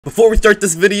Before we start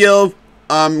this video,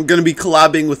 I'm gonna be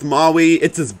collabing with Maui.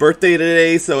 It's his birthday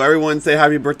today, so everyone say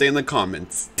happy birthday in the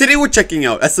comments. Today we're checking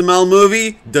out SML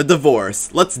movie, The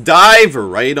Divorce. Let's dive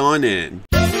right on in.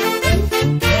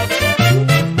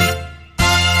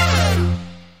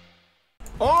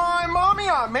 Alright, Mommy,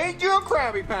 I made you a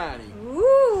Krabby Patty.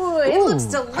 Ooh, it looks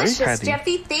delicious,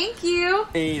 Jeffy. Thank you.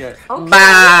 Eat it. Okay.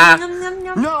 Bah. Yum, yum,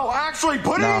 yum. No, actually,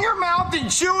 put it in your mouth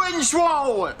and chew it and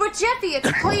swallow it. But Jeffy,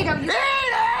 it's Play-Doh. You...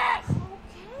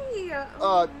 Eat it!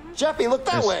 Okay. Jeffy, look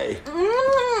that way.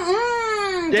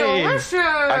 Delicious.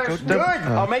 Good.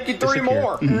 I'll make you 3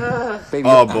 more. Baby, Oh, you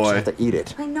actually boy. have to eat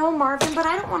it. I know, Marvin, but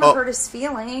I don't want to hurt his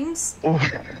feelings.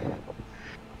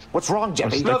 What's wrong,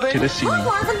 Jeffy? Nothing. Oh,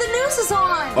 Marvin, the news is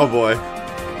on. Oh boy.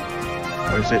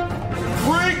 What is it?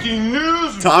 Breaking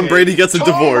news! Tom Brady gets a Tom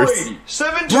divorce. Brady,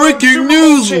 7-time Breaking Super Bowl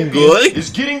news, champion, boy. is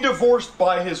getting divorced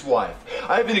by his wife.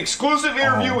 I have an exclusive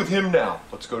interview with him now.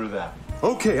 Let's go to that.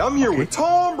 Okay, I'm here with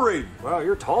Tom Brady. Wow,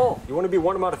 you're tall. You want to be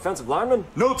one of my defensive linemen?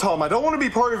 No, Tom, I don't want to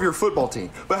be part of your football team.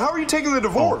 But how are you taking the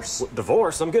divorce?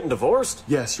 Divorce? I'm getting divorced?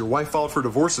 Yes, your wife filed for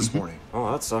divorce this morning.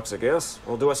 Oh, that sucks, I guess.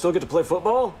 Well, do I still get to play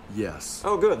football? Yes.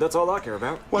 Oh, good. That's all I care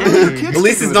about. Well, how are your kids At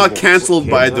least taking he's the not divorce? canceled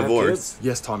by a Kids, I have divorce. kids?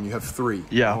 Yes, Tom, you have 3.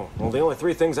 Yeah. Oh, well, the only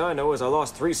 3 things I know is I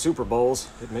lost 3 Super Bowls.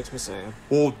 It makes me sad.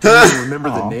 Well, do you remember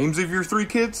the names of your 3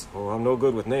 kids? Oh, I'm no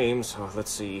good with names. Oh,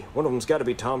 let's see. One of them's got to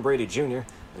be Tom Brady Jr.,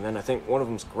 and then I think one of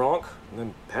them's Gronk, and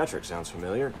then Patrick sounds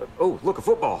familiar. Oh, look, a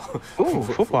football. Ooh,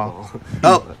 football.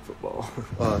 Oh, Football.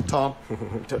 Tom?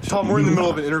 Touch Tom, we're in the middle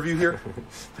of an interview here.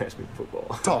 Pass me the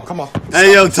football. Tom, come on.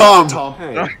 hey yo, Tom. Tom,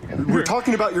 Hey. we're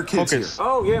talking about your kids Focus. here.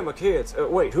 Oh, yeah, my kids.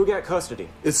 Wait, who got custody?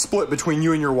 It's split between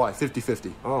you and your wife,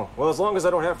 50-50. Oh, well, as long as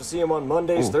I don't have to see him on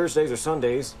Mondays, Thursdays, or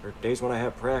Sundays, or days when I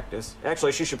have practice.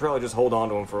 Actually, she should probably just hold on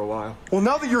to him for a while. Well,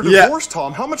 now that you're Yeah. divorced,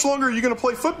 Tom, how much longer are you going to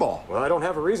play football? Well, I don't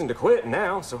have a reason to quit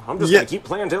now, so I'm just Yeah. gonna keep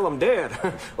playing till I'm dead.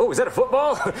 Oh, is that a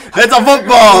football? It's a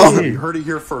football. You heard it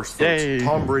here first, folks. Yay.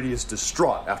 Tom Brady is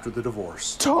distraught after the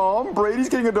divorce. Tom Brady's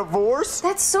getting a divorce?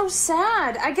 That's so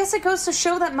sad. I guess it goes to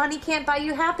show that money can't buy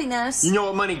you happiness. You know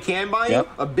what money can buy you?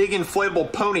 A big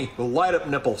inflatable pony with light-up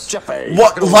nipples. Jeffy.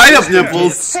 What? Light up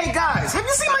nipples. Hey guys, have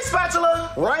you seen my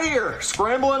spatula? Right here,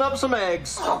 scrambling up some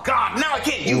eggs. Oh god, now I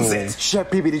can't use it. Chef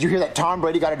Pee-Pee, did you hear that Tom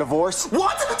Brady got a divorce?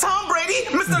 What? Tom Brady?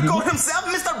 Mr. Goat himself?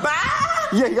 Mr. Bah?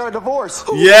 Yeah, he got a divorce.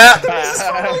 Yeah. This is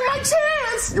finally my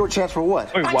chance. Your chance for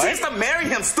what? Wait, My what? chance to marry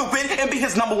him, stupid, and be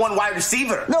his #1 wide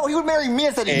receiver. No, he would marry me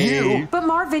instead of you. But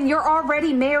Marvin, you're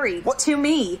already married to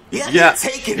me. Yeah.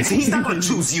 Take it. He's not gonna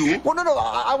choose you. Well, no,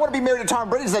 I want to be married to Tom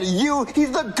Brady instead of you.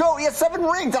 He's the GOAT. He has 7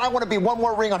 rings, and I want to be one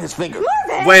more ring on his finger.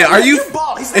 Marvin! Wait, are you?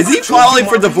 Ball. He's Is not he gonna choose filing you,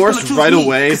 for Marvin. He's divorce gonna choose right me,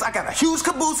 away? 'cause I got a huge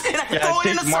caboose and I can Yeah, throw I it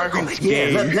in a think circle. Marvin's Yeah,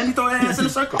 gay. let me throw that ass in a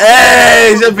circle.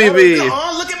 Hey, Chef Pee-Pee. Come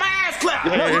on, look at my ass clap.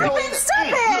 Marvin, stop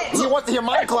it! He wants to hear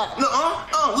my clap.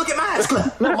 Look at my ass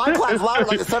clap. No, my clap's louder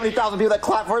like the 70,000 people that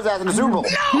clap for his ass in the Super Bowl.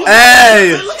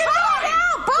 Hey. Look at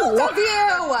that. Both of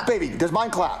you! Baby, does mine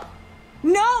clap?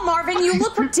 No, Marvin, you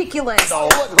look ridiculous. Oh,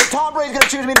 look, but Tom Brady's gonna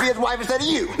choose me to be his wife instead of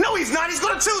you. No, he's not. He's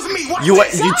gonna choose me. Watch You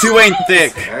this. two ain't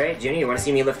thick. All right, Junior, you want to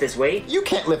see me lift this weight? You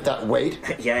can't lift that weight.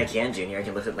 Yeah, I can, Junior. I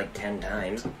can lift it like 10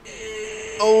 times.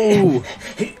 Oh,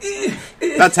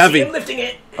 that's See, heavy. I'm lifting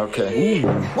it. Okay.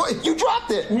 What? You dropped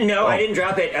it. No, I didn't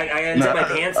drop it. I unzipped my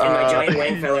pants and my giant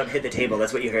wang fell out and hit the table.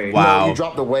 That's what you heard. Wow. You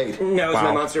dropped the weight. No, it's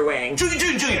my monster wang.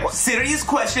 Junior. Serious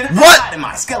question. What? How hot am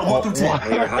I? Scale of 1 through 10.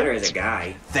 Well, you're hotter as a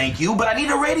guy. Thank you, but I need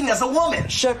a rating as a woman.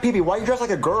 Chef Pee-Pee, why you dressed like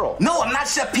a girl? No, I'm not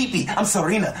Chef Pee-Pee. I'm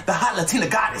Serena, the hot Latina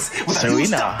goddess with a huge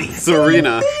Serena. top beat.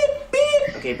 Serena.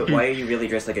 Okay, but why are you really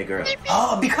dressed like a girl?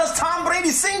 Because Tom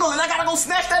Brady's single and I gotta go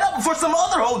snatch that up before some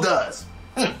other hoe does.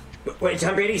 Wait,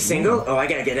 Tom Brady's single? Oh, I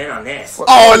gotta get in on this.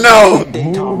 Oh no.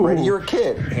 Date Tom Brady, you're a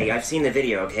kid. Hey, I've seen the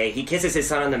video, okay? He kisses his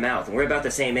son on the mouth, and we're about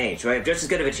the same age, so I have just as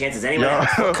good of a chance as anyone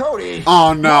else. Cody.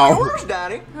 Oh no. Where's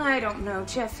Daddy? I don't know,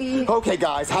 Jeffy. Okay,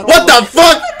 guys, how do What I the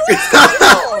fuck? What's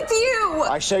wrong with you?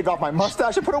 I shaved off my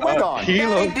mustache and put a wig on. He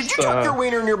looks Did you tuck your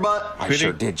wiener in your butt? I pretty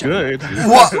sure did, Johnny. good.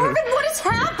 What? Marvin, what is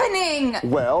happening?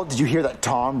 Well, did you hear that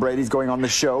Tom Brady's going on the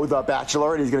show, The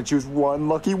Bachelor, and he's going to choose one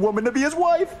lucky woman to be his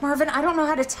wife? Marvin, I don't know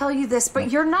how to tell you this, but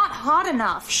you're not hot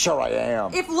enough. Sure I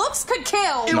am. If looks could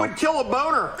kill, It would kill a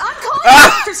boner. I'm calling a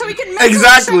doctor so he can make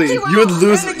Exactly. check You would out.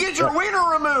 lose. And to get your wiener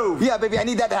removed. Yeah, baby, I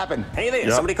need that to happen. Hey there,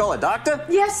 somebody call a doctor?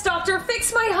 Yes, doctor,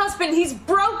 fix my husband. He's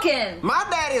broken. My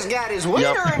daddy's got his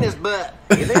wiener in his butt.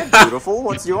 Hey there, beautiful.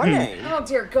 What's your name? Oh,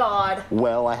 dear God.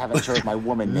 Well, I haven't chose my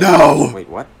woman name. No. Wait,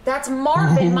 what? That's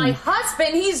Marvin, my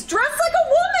husband. He's dressed like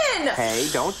a woman. Hey,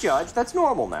 don't judge. That's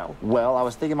normal now. Well, I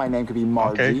was thinking my name could be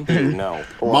Margie. Okay. No.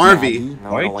 Marvy. Maggie,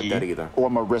 No, I don't like that either. or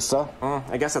Marissa.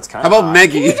 I guess that's kind How of about hot. Can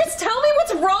Maggie? you just tell me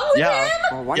what's wrong Yeah.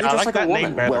 Well, why are you I just like like a that woman?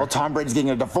 name better. Well, Tom Brady's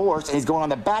getting a divorce, and he's going on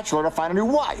The Bachelor to find a new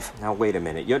wife. Now, wait a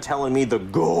minute. You're telling me the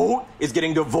GOAT is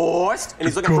getting divorced, and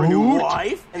he's looking for a new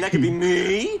wife, and that could be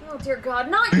me? Oh, dear God,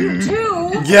 not you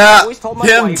too! I Yeah, always told my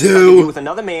him wife if I could be too. with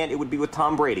another man, it would be with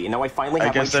Tom Brady, and now I finally I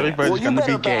have my guess chance. everybody's Well, you gonna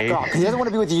better be back gay. off, because he doesn't want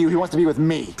to be with you, he wants to be with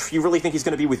me. You really think he's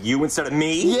going to be with you instead of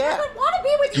me? Yeah. I don't want to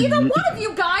be with either one of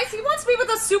you guys. He wants to be with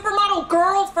a supermodel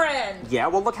girlfriend. Yeah,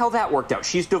 well, look how that worked out.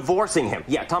 She's divorcing him.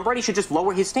 Yeah, Tom Brady should just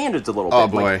lower his standards a little Oh,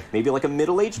 bit. boy. Like, maybe like a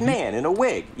middle-aged man in a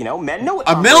wig. You know, men know what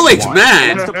A Tom Brady middle-aged wants. man?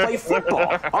 He wants to play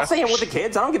football. I'll say him with the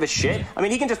kids. I don't give a shit. I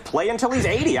mean, he can just play until he's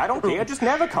 80. I don't care. Just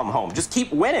never come home. Just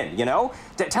keep winning, you know?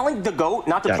 Telling the GOAT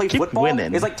not to play keep football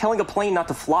winning. is like telling a plane not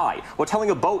to fly, or telling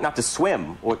a boat not to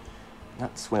swim, or...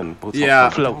 Not swim. Boats Yeah.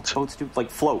 don't float. Boats do, like,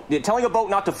 float. Yeah, telling a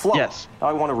boat not to float. Yes.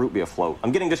 I want a root beer float.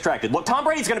 I'm getting distracted. Look, Tom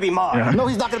Brady's gonna be mine. Yeah. No,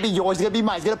 he's not going to be yours, he's going to be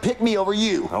mine. He's going to pick me over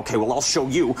you. Okay, well, I'll show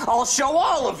you. I'll show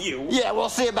all of you. Yeah, we'll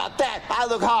see about that. I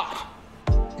look hot.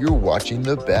 You're watching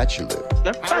The Bachelor.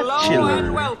 The Hello and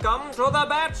Bachelor. welcome to The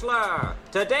Bachelor.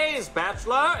 Today's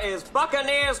Bachelor is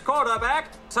Buccaneers quarterback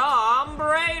Tom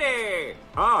Brady.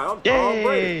 Hi, I'm Tom Yay.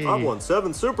 Brady. I've won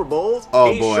 7 Super Bowls.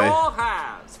 Oh, he boy. sure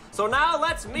has. So now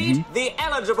let's meet the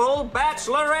eligible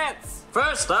bachelorettes.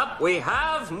 First up, we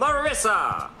have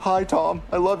Marissa. Hi, Tom.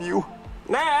 I love you.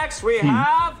 Next, we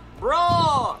have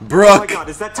Brooke. Brooke. Oh my God,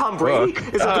 is that Tom Brady?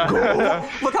 Is that the GOAT?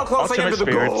 Look how close I am to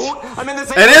the Ultimate GOAT. I'm in the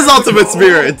same It is Ultimate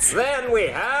Spirits. Then we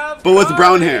have But with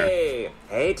brown Carly. hair.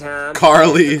 Hey, Tom.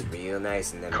 Carly. It's real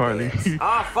nice in them Carly. pants.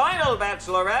 Our final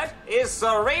bachelorette is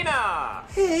Serena.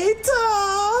 Hey, Tom.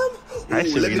 Hi, Ooh, let me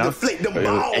Serena. deflate them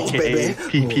balls, AKA baby.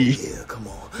 PP. Oh, yeah, come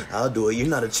on. I'll do it. You're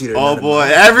not a cheater. Oh not a boy, mom.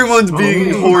 everyone's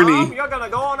being Tom, horny. you're gonna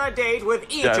go on a date with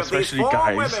each Yeah, of these especially 4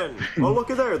 guys. women. Oh,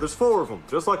 looky there. There's 4 of them.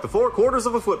 Just like the 4 quarters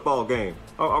of a football game.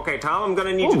 Oh, okay, Tom, I'm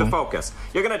gonna need you to focus.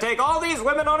 You're gonna take all these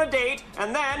women on a date,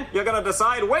 and then you're gonna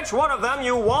decide which one of them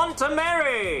you want to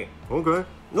marry. Okay.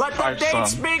 Let the Hi,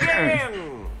 dates son.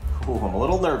 begin. Ooh, I'm a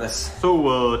little nervous.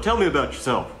 So, tell me about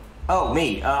yourself. Oh,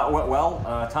 me.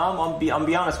 Tom, I'll be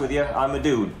honest with you. I'm a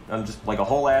dude. I'm just like a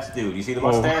whole ass dude. You see the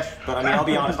mustache? But I mean, I'll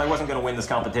be honest. I wasn't gonna win this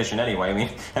competition anyway. I mean,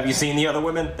 have you seen the other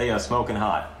women? They are smoking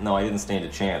hot. No, I didn't stand a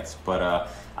chance. But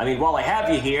I mean, while I have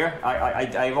you here,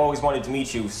 I've always wanted to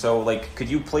meet you. So, like, could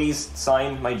you please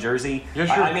sign my jersey? Yeah,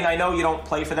 sure. I mean, I know you don't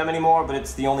play for them anymore, but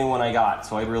it's the only one I got.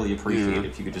 So I'd really appreciate it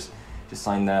if you could just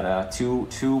sign that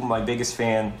to my biggest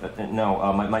fan.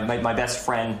 My best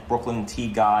friend, Brooklyn T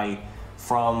guy.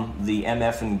 From the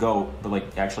MF and GOAT, but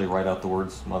like actually write out the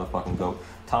words motherfucking GOAT,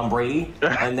 Tom Brady,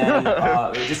 and then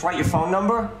just write your phone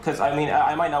number, because I mean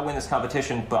I might not win this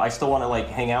competition, but I still want to like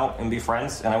hang out and be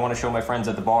friends, and I want to show my friends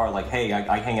at the bar like, hey,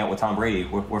 I hang out with Tom Brady,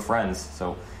 we're friends.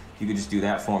 So if you could just do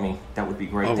that for me, that would be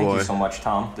great. Oh, Thank boy. you so much,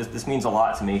 Tom. This means a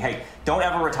lot to me. Hey, don't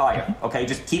ever retire, okay?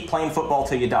 Just keep playing football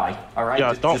till you die, all right? Yeah,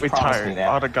 just don't promise me retire. that.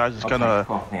 Other guys is Okay, gonna,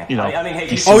 well, man. you know. I mean, hey,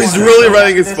 if you Oh, he's wanna really do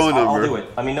writing his this, phone I'll number. do it.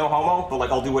 I mean, no homo, but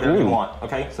like I'll do whatever you want.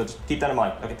 Okay, so just keep that in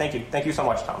mind. Okay, thank you. Thank you so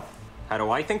much, Tom. How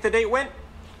do I think the date went?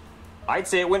 I'd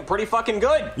say it went pretty fucking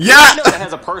good. Yeah. I know that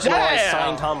has a personalized Yeah.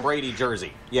 signed Tom Brady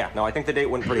jersey. Yeah, no, I think the date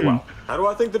went pretty well. How do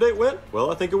I think the date went?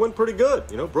 Well, I think it went pretty good.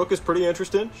 You know, Brooke is pretty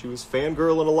interesting. She was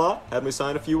fangirling a lot, had me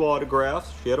sign a few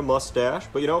autographs. She had a mustache.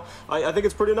 But, you know, I think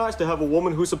it's pretty nice to have a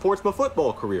woman who supports my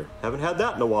football career. Haven't had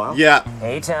that in a while. Yeah,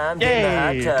 Hey Tom, get in the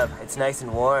Yay. hot tub. It's nice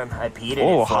and warm. I peed in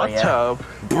Oh, it for hot you. tub.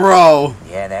 bro.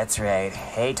 Yeah, that's right.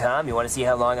 Hey Tom, you want to see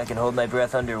how long I can hold my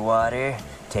breath underwater?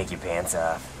 Take your pants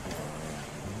off.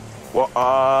 Well,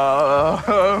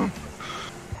 How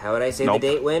would I say Nope. the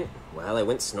date went? Well, I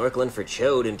went snorkeling for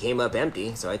chode and came up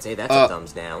empty, so I'd say that's a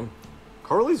thumbs down.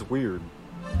 Carly's weird.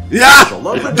 Yeah,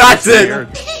 that's it.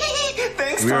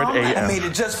 Thanks, Weird Tom. I AF. made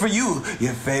it just for you.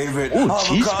 Your favorite Ooh, avocado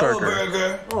cheeseburger.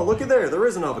 burger. Oh, looky there. There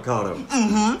is an avocado.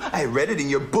 I read it in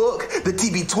your book, the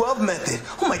TB12 method.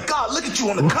 Oh my God, look at you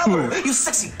on the cover. You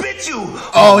sexy bitch, you.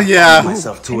 Oh I yeah,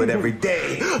 myself to it every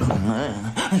day.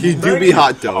 he do be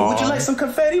hot though. Would you like some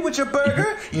confetti with your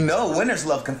burger? You know, winners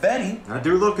love confetti. I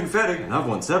do love confetti, and I've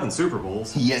won 7 Super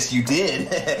Bowls. Yes, you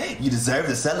did. You deserve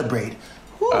to celebrate.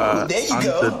 Woo, there you on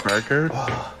go. the burger.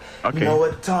 Okay. You know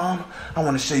what, Tom? I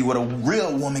want to show you what a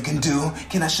real woman can do.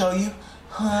 Can I show you?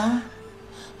 Huh?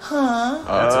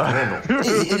 That's a candle.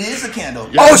 It is a candle.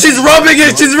 Oh, she's rubbing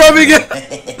it. She's rubbing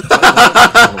it.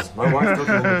 My wife took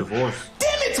a divorce. Damn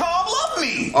it, Tom, love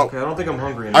me. Okay, I don't think I'm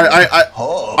hungry anymore.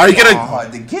 Oh, Are you gonna-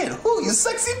 hard to get? Who you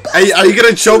sexy bastard? Are you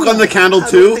gonna choke on the candle I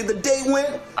don't too? think the date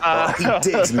went. Oh,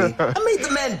 he digs me. I made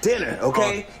the man dinner,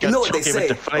 okay? Oh, you know what they choke him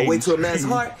with say? the A way flames. to a man's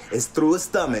heart is through his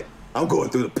stomach. I'm going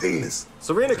through the penis.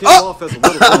 Serena came off as a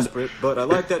little desperate, but I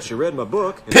like that she read my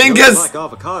book. And she doesn't like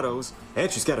avocados,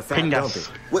 and she's got a fat dumpy.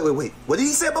 Wait. What did he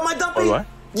say about my dumpy? What?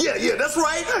 Yeah, that's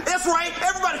right. That's right.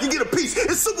 Everybody can get a piece.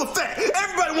 It's super fat.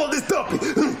 Everybody wants this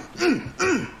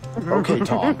dumpy. Okay,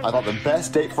 Tom, I thought the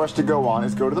best date for us to go on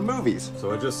is go to the movies.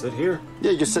 So I just sit here?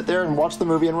 Yeah, you just sit there and watch the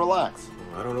movie and relax.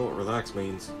 I don't know what relax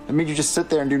means. It means you just sit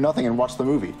there and do nothing and watch the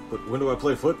movie. But when do I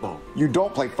play football? You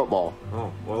don't play football.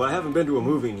 Oh, well, I haven't been to a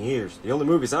movie in years. The only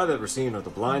movies I've ever seen are The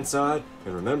Blind Side,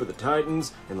 and Remember the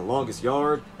Titans, and The Longest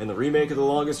Yard, and the remake of The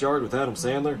Longest Yard with Adam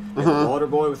Sandler, and The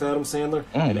Waterboy with Adam Sandler,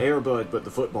 and Air Bud, but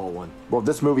the football one. Well,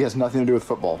 this movie has nothing to do with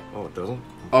football. Oh, it doesn't?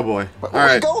 Oh boy. Where's All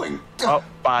right. it going? Oh,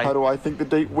 bye. How do I think the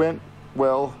date went?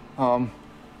 Well, I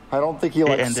don't think he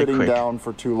likes sitting down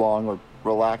for too long or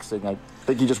relaxing. I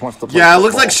think he just wants to play Yeah, it football.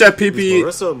 looks like Chef Pee Pee.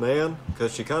 Marissa a man?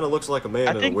 Because she kind of looks like a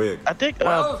man in a wig. I think,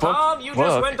 Well, Tom, you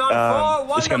just went on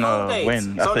 4 is gonna wonderful dates.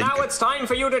 win, I So think. now it's time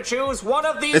for you to choose one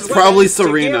of these It's probably women to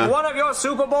Serena. give one of your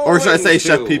Super Bowl Or should I say rings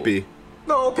Chef to. Pee Pee?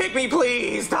 No, pick me,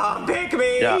 please, Tom. Pick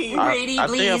me. Yeah, Brady, I think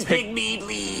please I'll pick- pick me,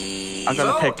 please. I'm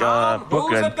gonna So, pick, Tom, who's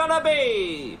Brooklyn. it gonna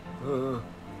be?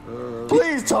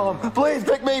 Please, Tom, please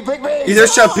pick me, pick me. Either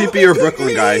Chef Pee Pee or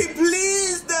Brooklyn guy.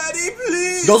 Please, Daddy,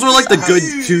 please. Those were like the good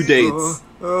 2 dates.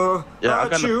 Yeah,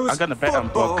 I'm gonna bet on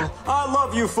football. book. I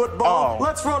love you, football. Oh.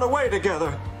 Let's run away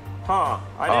together. Huh.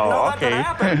 I didn't know that could okay.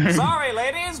 happen. Sorry,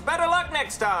 ladies. Better luck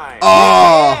next time.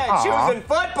 Oh. Yeah, choosing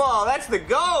football. That's the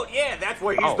GOAT. Yeah, that's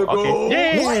where he's the okay. GOAT.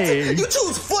 Yay. What? You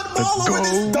choose football over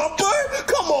this dumper?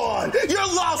 Come on. You're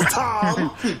lost,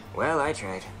 Tom. Well, I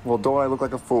tried. Well, don't I look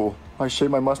like a fool? I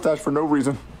shaved my mustache for no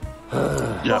reason.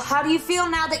 Well, how do you feel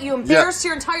now that you embarrassed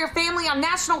your entire family on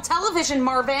national television,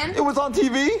 Marvin? It was on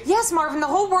TV? Yes, Marvin, the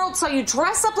whole world saw you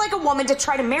dress up like a woman to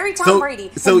try to marry Tom So-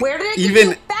 Brady. so And where did it get even-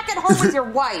 you? Back at home with your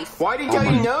wife. Why did he tell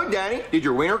you no, Danny? Did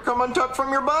your wiener come untucked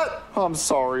from your butt? I'm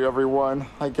sorry, everyone.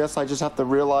 I guess I just have to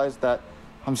realize that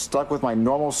I'm stuck with my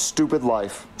normal stupid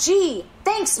life. Gee,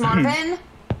 thanks, Marvin.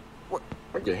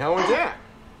 What the hell was that?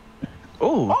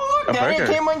 Ooh, Oh, a look, Danny, it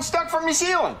burger. came unstuck from the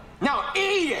ceiling. Now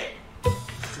eat it.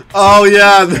 Oh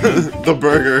yeah, the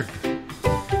burger.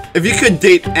 If you could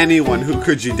date anyone, who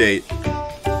could you date?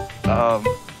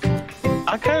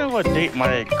 I kind of want to date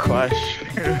my crush.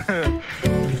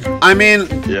 I mean,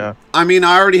 Yeah.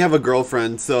 I already have a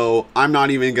girlfriend, so I'm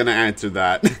not even gonna answer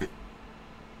that.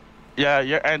 Yeah,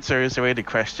 your answer is already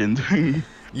questioned.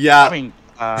 Yeah. I mean,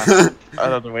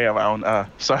 other way around.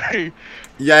 Sorry.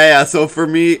 Yeah. So for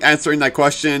me, answering that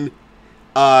question,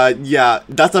 yeah,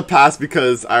 that's a pass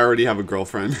because I already have a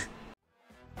girlfriend.